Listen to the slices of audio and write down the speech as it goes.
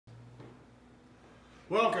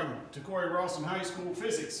Welcome to Corey Rawson High School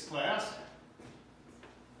physics class.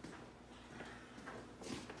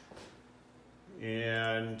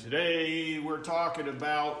 And today we're talking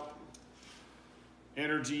about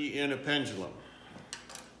energy in a pendulum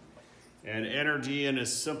and energy in a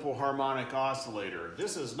simple harmonic oscillator.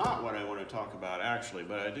 This is not what I want to talk about actually,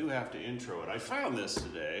 but I do have to intro it. I found this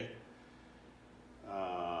today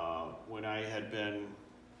when I had been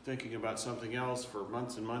thinking about something else for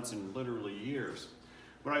months and months and literally years.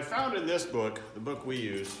 But I found in this book, the book we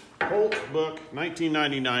used, Holt book,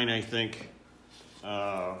 1999, I think.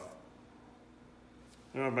 I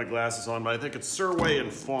don't have my glasses on, but I think it's Surway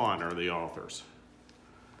and Fawn are the authors.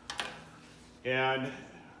 And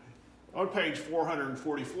on page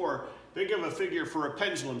 444, they give a figure for a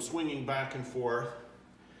pendulum swinging back and forth,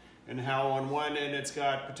 and how on one end it's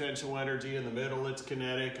got potential energy, in the middle it's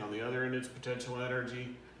kinetic, on the other end it's potential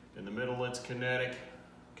energy, in the middle it's kinetic.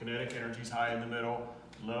 Kinetic energy is high in the middle,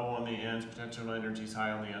 low on the ends, potential energy is high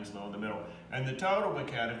on the ends, low in the middle. And the total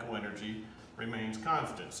mechanical energy remains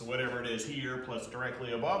constant. So whatever it is here plus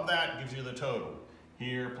directly above that gives you the total.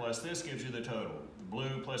 Here plus this gives you the total. The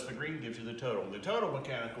blue plus the green gives you the total. The total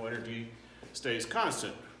mechanical energy stays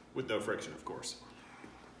constant with no friction, of course.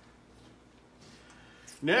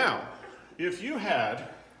 Now, if you had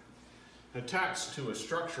attached to a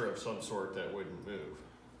structure of some sort that wouldn't move,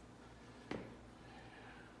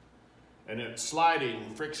 and it's sliding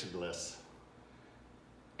frictionless,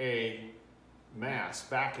 a mass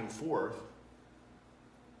back and forth,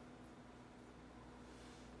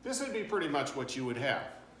 this would be pretty much what you would have,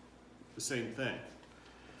 the same thing.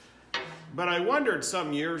 But I wondered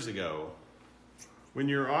some years ago, when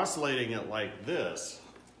you're oscillating it like this,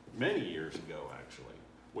 many years ago actually,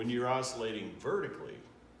 when you're oscillating vertically,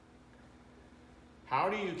 how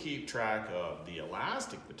do you keep track of the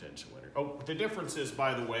elastic potential energy? Oh, the difference is,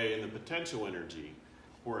 by the way, in the potential energy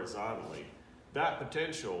horizontally, that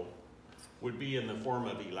potential would be in the form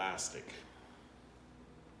of elastic.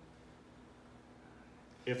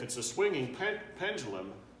 If it's a swinging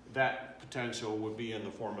pendulum, that potential would be in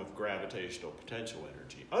the form of gravitational potential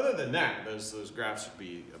energy. Other than that, those graphs would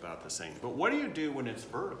be about the same. But what do you do when it's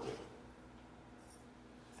vertical?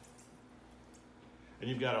 And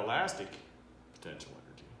you've got elastic potential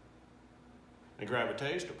energy, and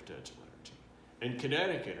gravitational potential energy, and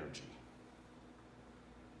kinetic energy.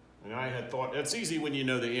 And I had thought, it's easy when you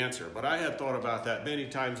know the answer, but I had thought about that many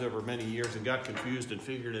times over many years and got confused and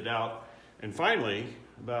figured it out. And finally,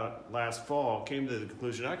 about last fall, came to the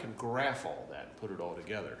conclusion I can graph all that and put it all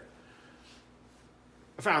together.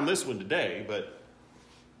 I found this one today, but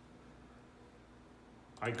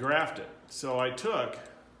I graphed it. So I took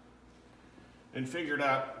and figured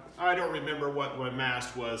out, I don't remember what my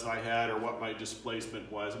mass was I had or what my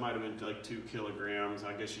displacement was. It might have been like 2 kilograms.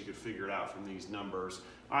 I guess you could figure it out from these numbers.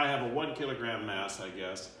 I have a 1 kilogram mass, I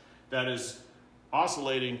guess, that is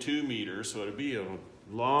oscillating 2 meters, so it'd be a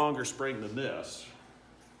longer spring than this.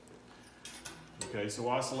 Okay, so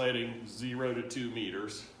oscillating 0 to 2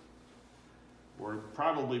 meters, or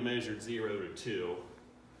probably measured 0 to 2.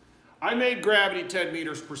 I made gravity 10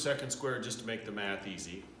 meters per second squared just to make the math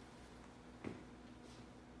easy.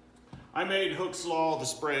 I made Hooke's law of the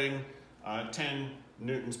spring 10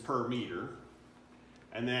 newtons per meter.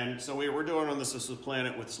 And then, so we're doing on this is a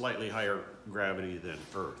planet with slightly higher gravity than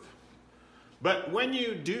Earth. But when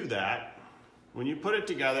you do that, when you put it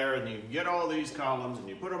together and you get all these columns and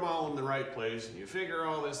you put them all in the right place and you figure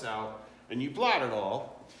all this out and you plot it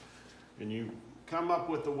all and you come up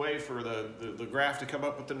with the way for the graph to come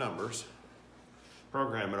up with the numbers,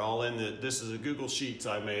 program it all in. This is a Google Sheets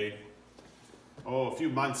I made a few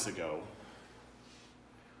months ago.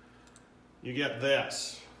 You get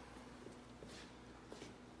this.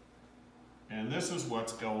 And this is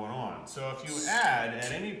what's going on. So if you add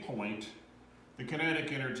at any point the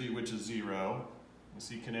kinetic energy, which is 0, you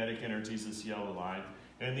see kinetic energy is this yellow line,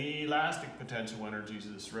 and the elastic potential energy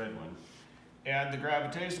is this red one, and the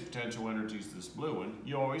gravitational potential energy is this blue one,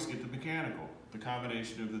 you always get the mechanical, the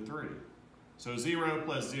combination of the three. So 0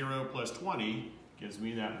 plus 0 plus 20 gives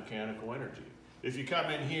me that mechanical energy. If you come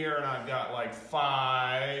in here and I've got like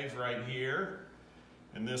 5 right here,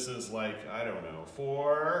 and this is like, I don't know,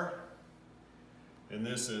 4, and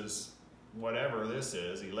this is whatever this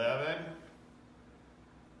is, 11,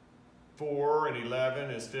 4 and 11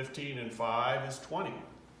 is 15, and 5 is 20.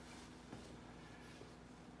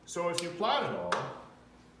 So if you plot it all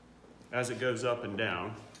as it goes up and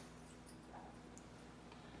down,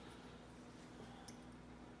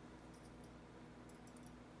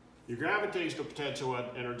 your gravitational potential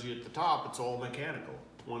energy at the top, it's all mechanical,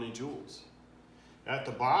 20 joules. At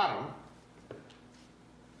the bottom,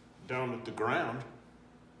 down at the ground,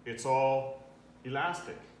 it's all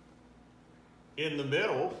elastic. In the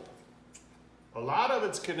middle, a lot of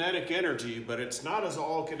it's kinetic energy, but it's not as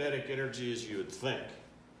all kinetic energy as you would think.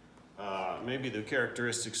 Maybe the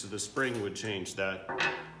characteristics of the spring would change that.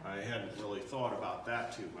 I hadn't really thought about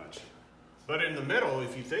that too much. But in the middle,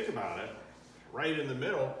 if you think about it, right in the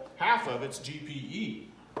middle, half of it's GPE.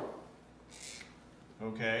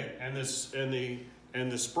 Okay, and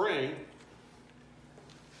the spring,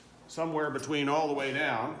 somewhere between all the way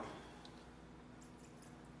down,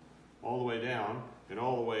 and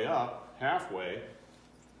all the way up, halfway,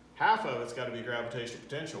 half of it's got to be gravitational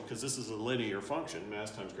potential because this is a linear function,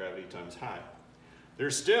 mass times gravity times height.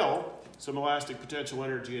 There's still some elastic potential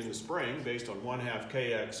energy in the spring based on 1/2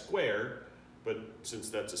 kx squared, but since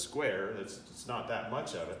that's a square, it's not that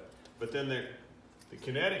much of it. But then the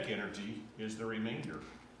kinetic energy is the remainder.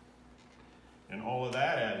 And all of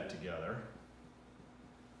that added together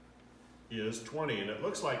is 20. And it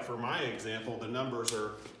looks like for my example, the numbers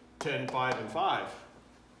are 10, 5, and 5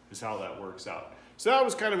 is how that works out. So that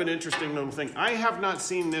was kind of an interesting little thing. I have not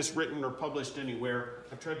seen this written or published anywhere.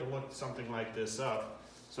 I've tried to look something like this up.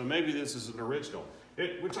 So maybe this is an original.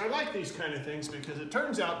 Which I like these kind of things because it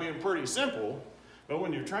turns out being pretty simple, but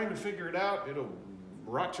when you're trying to figure it out, it'll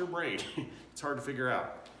rot your brain. It's hard to figure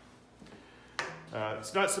out.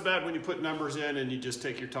 It's not so bad when you put numbers in and you just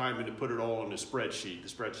take your time and to put it all in a spreadsheet. The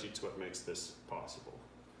spreadsheet's what makes this possible.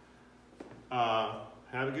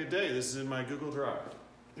 Have a good day. This is in my Google Drive.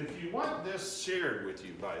 If you want this shared with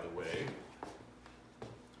you, by the way,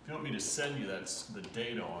 if you want me to send you the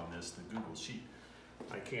data on this, the Google Sheet,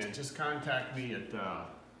 I can. Just contact me at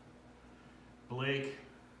Blake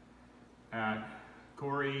at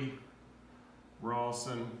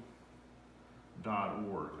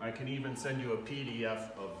CoreyRawson.org. I can even send you a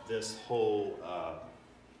PDF of this whole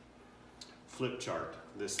flip chart,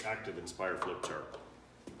 this active inspire flip chart.